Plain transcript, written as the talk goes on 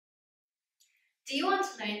Do you want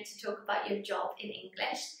to learn to talk about your job in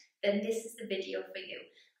English? Then this is the video for you.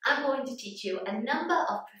 I'm going to teach you a number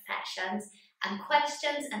of professions and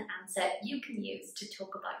questions and answers you can use to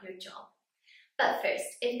talk about your job. But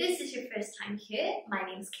first, if this is your first time here, my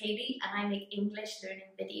name is Kayleigh and I make English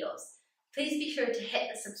learning videos. Please be sure to hit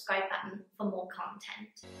the subscribe button for more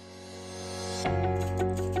content.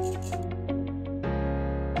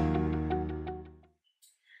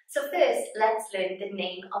 So first, let's learn the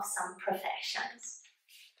name of some professions.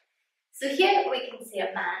 So here we can see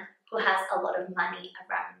a man who has a lot of money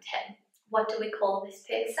around him. What do we call this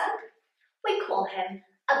person? We call him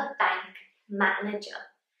a bank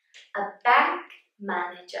manager. A bank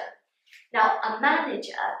manager. Now, a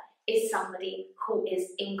manager is somebody who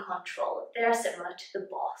is in control. They are similar to the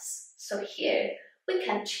boss. So here we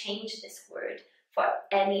can change this word for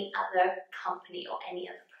any other company or any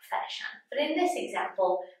other profession. But in this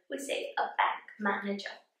example, we say a bank manager.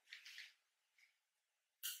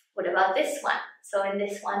 What about this one? So in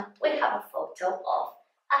this one, we have a photo of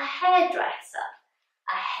a hairdresser.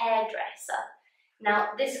 A hairdresser. Now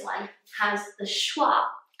this one has the schwa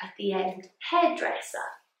at the end. Hairdresser.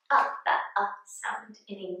 That sound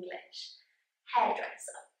in English.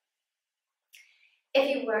 Hairdresser. If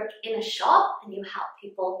you work in a shop and you help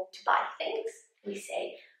people to buy things, we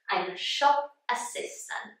say, I'm a shop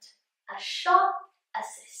assistant. A shop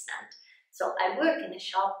assistant. So I work in a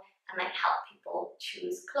shop and I help people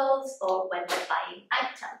choose clothes or when they're buying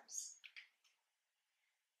items.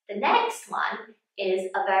 The next one is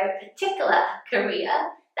a very particular career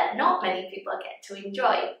that not many people get to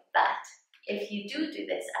enjoy, but if you do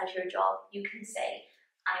this as your job, you can say,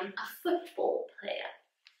 I'm a football player.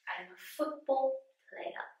 I'm a football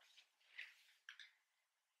player.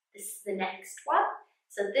 This is the next one.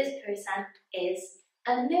 So this person is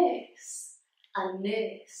a nurse. A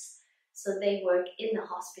nurse. So they work in the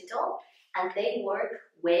hospital and they work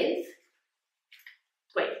with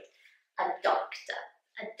a doctor.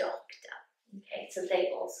 A doctor. Okay, so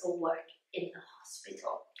they also work in the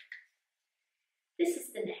hospital. This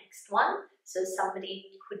is the next one. So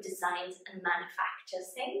somebody who designs and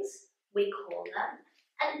manufactures things, we call them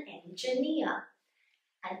an engineer.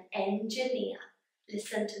 An engineer.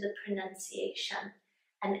 Listen to the pronunciation.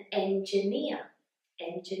 An engineer.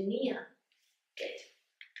 Engineer. Good.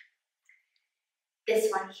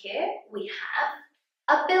 This one here, we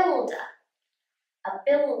have a builder. A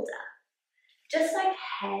builder. Just like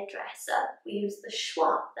hairdresser, we use the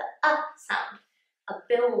schwa, the sound. A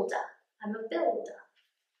builder. I'm a builder.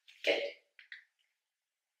 Good.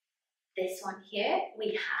 This one here,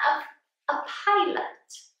 we have a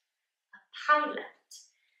pilot. A pilot.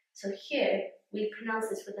 So here, we pronounce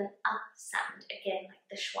this with an sound, again like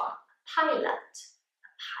the schwa. Pilot.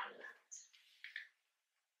 A pilot.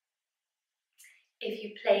 If you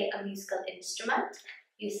play a musical instrument,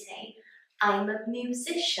 you say, I'm a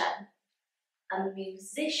musician. A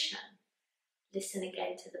musician. Listen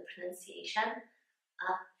again to the pronunciation.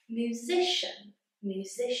 A musician.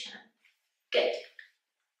 Musician. Good.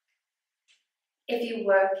 If you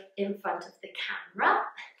work in front of the camera,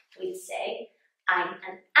 we'd say, I'm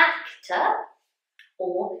an actor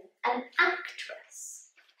or an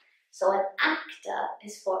actress. So an actor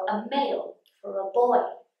is for a male, for a boy.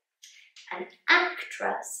 An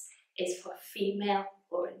actress is for female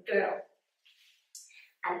or a girl.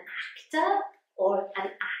 An actor or an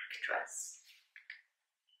actress.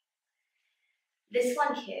 This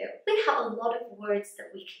one here, we have a lot of words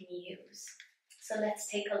that we can use. So let's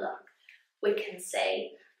take a look. We can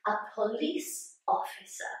say a police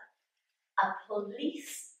officer. A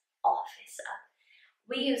police officer.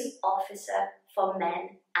 We use officer for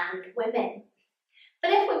men and women.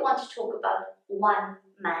 But if we want to talk about one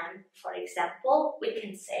man, for example, we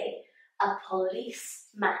can say a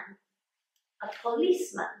policeman. A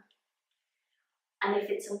policeman. And if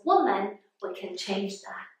it's a woman, we can change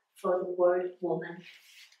that for the word woman.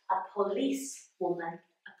 A policewoman.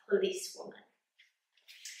 A policewoman.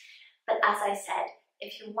 But as I said,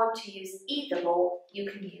 if you want to use either or, you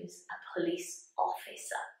can use a police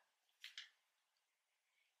officer.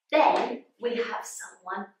 Then we have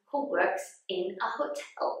someone who works in a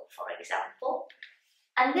hotel, for example.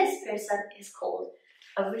 And this person is called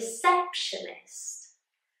a receptionist.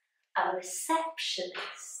 A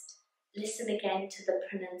receptionist. Listen again to the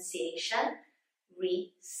pronunciation.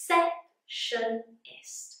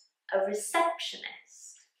 Receptionist. A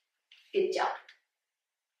receptionist. Good job.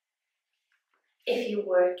 If you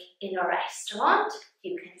work in a restaurant,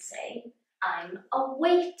 you can say, I'm a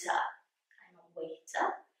waiter. I'm a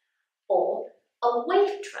waiter. Or a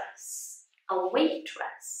waitress. A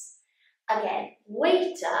waitress. Again,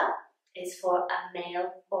 waiter is for a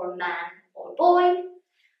male or man or boy,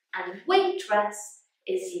 and waitress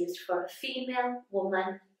is used for a female,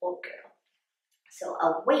 woman, or girl. So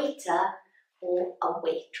a waiter or a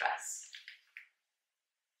waitress.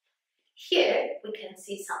 Here we can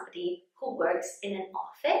see somebody who works in an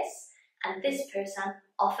office, and this person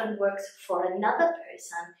often works for another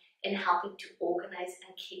person in helping to organize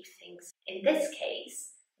and keep things. In this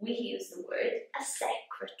case, we use the word a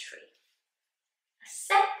secretary. A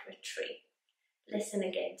secretary. Listen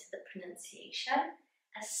again to the pronunciation.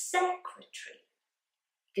 A secretary.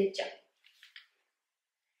 Good job.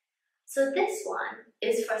 So this one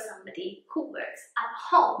is for somebody who works at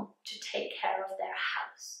home to take care of their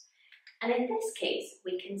house. And in this case,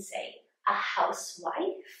 we can say a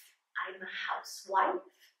housewife. I'm a housewife.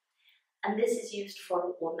 And this is used for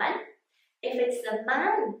a woman. If it's the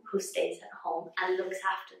man who stays at home and looks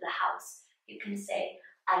after the house, you can say,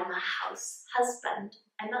 I'm a house husband.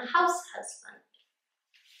 I'm a house husband.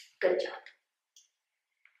 Good job.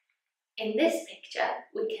 In this picture,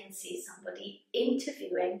 we can see somebody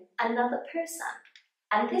interviewing another person.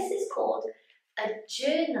 And this is called a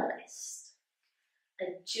journalist. A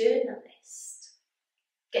journalist.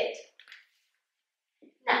 Good.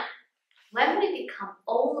 Now, when we become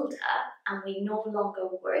older and we no longer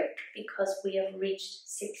work because we have reached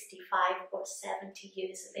 65 or 70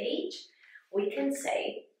 years of age, we can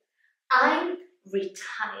say, I'm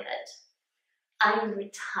retired. I'm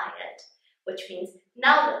retired, which means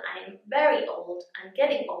now that I'm very old and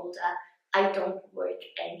getting older, I don't work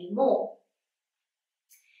anymore.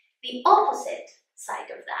 The opposite side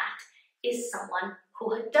of that is someone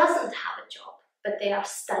who doesn't have a job, but they are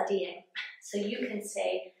studying. So you can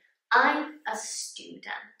say, I'm a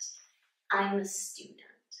student. I'm a student.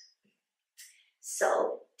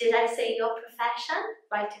 So, did I say your profession?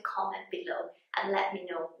 Write a comment below and let me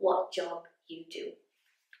know what job you do.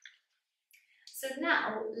 So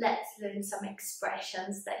now, let's learn some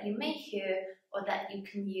expressions that you may hear or that you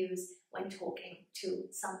can use when talking to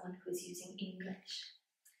someone who's using English.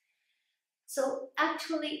 So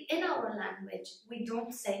actually, in our language, we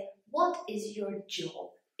don't say, what is your job?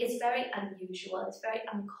 It's very unusual, it's very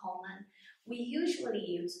uncommon. We usually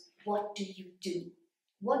use, what do you do?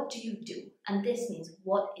 What do you do? And this means,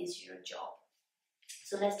 what is your job?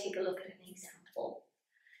 So let's take a look at an example.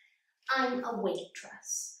 I'm a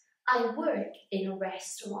waitress. I work in a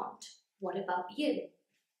restaurant. What about you?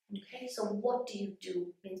 Okay, so what do you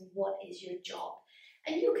do means, what is your job?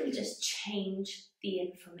 And you can just change the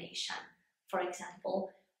information. For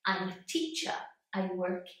example, I'm a teacher. I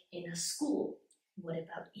work in a school. What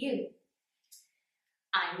about you?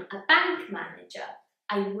 I'm a bank manager.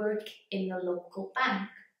 I work in the local bank.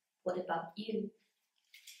 What about you?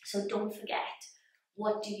 So don't forget,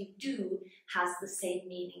 what do you do has the same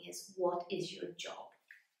meaning as what is your job.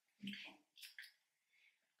 Okay.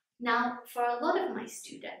 Now, for a lot of my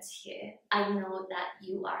students here, I know that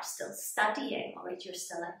you are still studying, or you're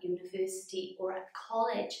still at university or at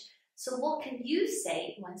college. So what can you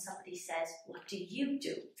say when somebody says, what do you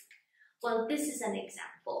do? Well, this is an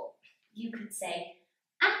example. You could say,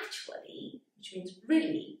 actually, which means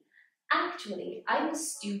really, actually, I'm a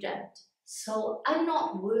student, so I'm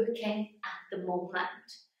not working at the moment,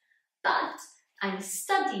 but I'm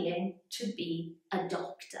studying to be a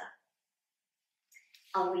doctor.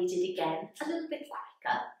 I'll read it again a little bit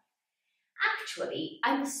quicker. Actually,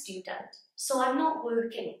 I'm a student, so I'm not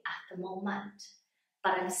working at the moment,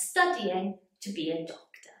 but I'm studying to be a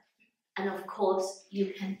doctor. And of course,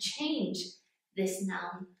 you can change this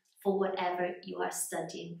noun for whatever you are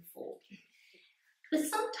studying for. But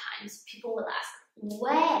sometimes people will ask,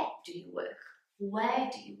 where do you work? Where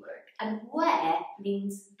do you work? And where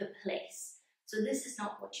means the place. So this is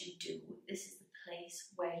not what you do, this is the place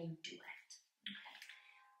where you do it. Okay.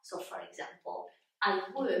 So for example, I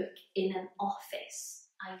work in an office.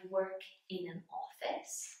 I work in an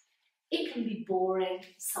office. It can be boring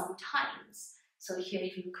sometimes. So here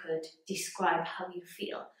you could describe how you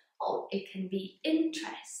feel. Oh, it can be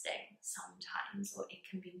interesting sometimes, or it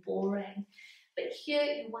can be boring. But here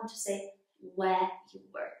you want to say where you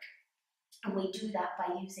work. And we do that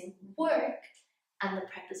by using work and the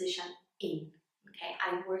preposition in. Okay,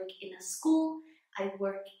 I work in a school, I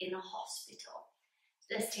work in a hospital.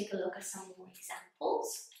 Let's take a look at some more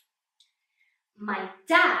examples. My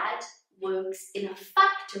dad works in a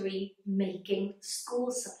factory making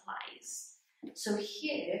school supplies. So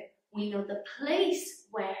here we know the place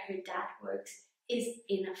where her dad works is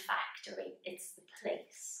in a factory. It's the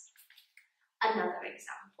place. Another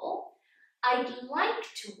example, I'd like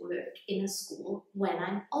to work in a school when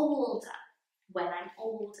I'm older. When I'm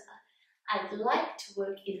older. I'd like to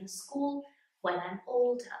work in a school when I'm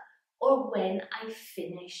older. or when I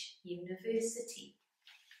finish university.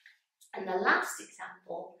 And the last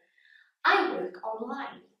example, I work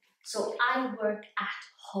online. So I work at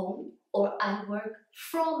home or I work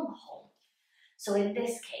from home. So in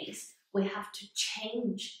this case, we have to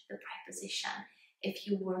change the preposition. If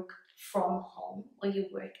you work from home or you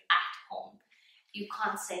work at home, you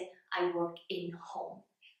can't say I work in home.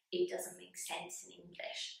 It doesn't make sense in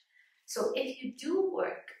English. So if you do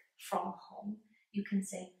work from home, you can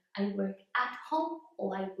say I work at home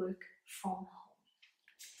or I work from home.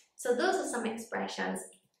 So those are some expressions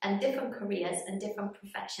and different careers and different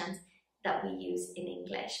professions that we use in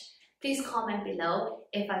English. Please comment below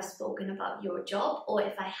if I've spoken about your job, or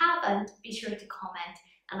if I haven't, be sure to comment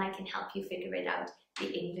and I can help you figure it out,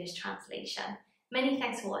 the English translation. Many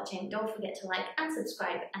thanks for watching. Don't forget to like and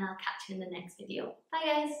subscribe, and I'll catch you in the next video. Bye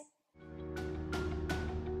guys!